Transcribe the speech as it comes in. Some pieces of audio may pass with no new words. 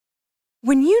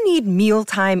When you need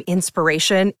mealtime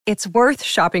inspiration, it's worth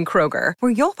shopping Kroger,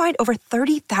 where you'll find over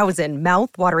 30,000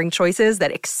 mouth-watering choices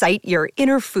that excite your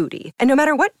inner foodie. And no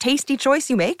matter what tasty choice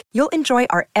you make, you'll enjoy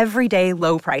our everyday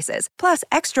low prices, plus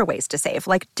extra ways to save,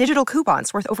 like digital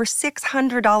coupons worth over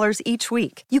 $600 each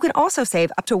week. You can also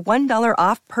save up to $1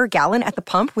 off per gallon at the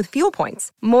pump with fuel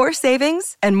points. More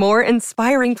savings and more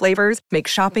inspiring flavors make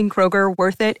shopping Kroger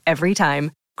worth it every time.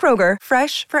 Kroger,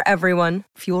 fresh for everyone.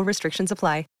 Fuel restrictions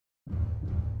apply.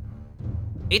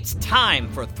 It's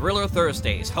time for Thriller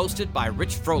Thursdays, hosted by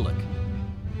Rich Froelich.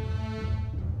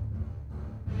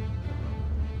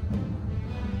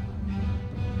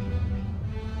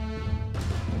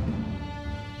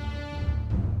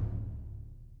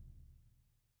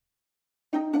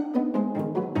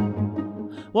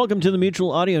 Welcome to the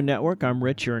Mutual Audio Network. I'm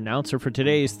Rich, your announcer for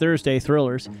today's Thursday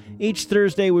Thrillers. Each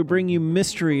Thursday, we bring you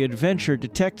mystery, adventure,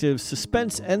 detective,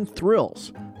 suspense, and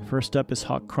thrills. First up is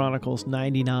Hawk Chronicles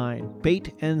 99,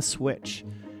 Bait and Switch.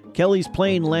 Kelly's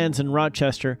plane lands in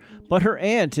Rochester, but her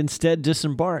aunt instead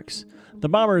disembarks. The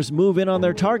bombers move in on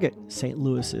their target, St.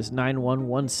 Louis's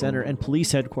 911 center and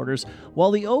police headquarters,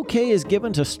 while the OK is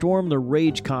given to storm the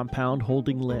Rage compound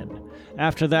holding Lynn.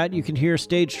 After that, you can hear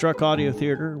Stage Struck Audio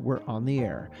Theater. We're on the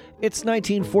air. It's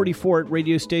 1944 at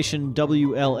radio station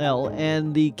WLL,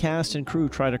 and the cast and crew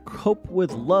try to cope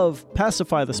with love,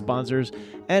 pacify the sponsors,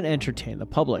 and entertain the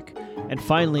public. And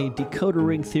finally, Decoder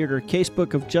Ring Theater,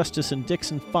 Casebook of Justice and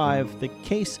Dixon 5, The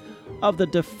Case of the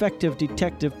Defective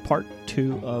Detective, Part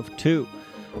 2 of 2.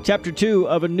 Chapter 2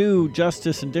 of a new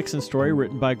Justice and Dixon story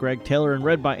written by Greg Taylor and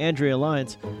read by Andrea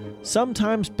Lyons.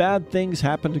 Sometimes bad things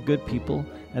happen to good people,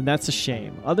 and that's a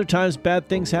shame. Other times bad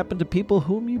things happen to people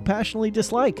whom you passionately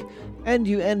dislike, and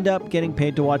you end up getting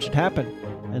paid to watch it happen.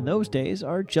 And those days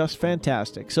are just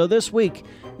fantastic. So this week,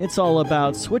 it's all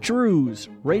about switcheroos,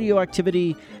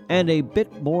 radioactivity, and a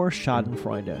bit more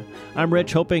schadenfreude. I'm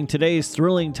Rich, hoping today's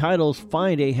thrilling titles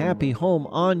find a happy home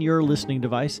on your listening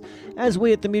device, as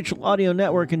we at the Mutual Audio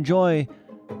Network enjoy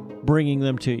bringing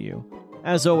them to you.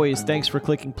 As always, thanks for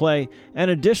clicking play, and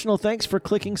additional thanks for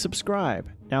clicking subscribe.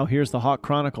 Now here's the Hawk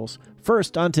Chronicles,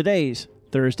 first on today's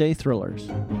Thursday Thrillers.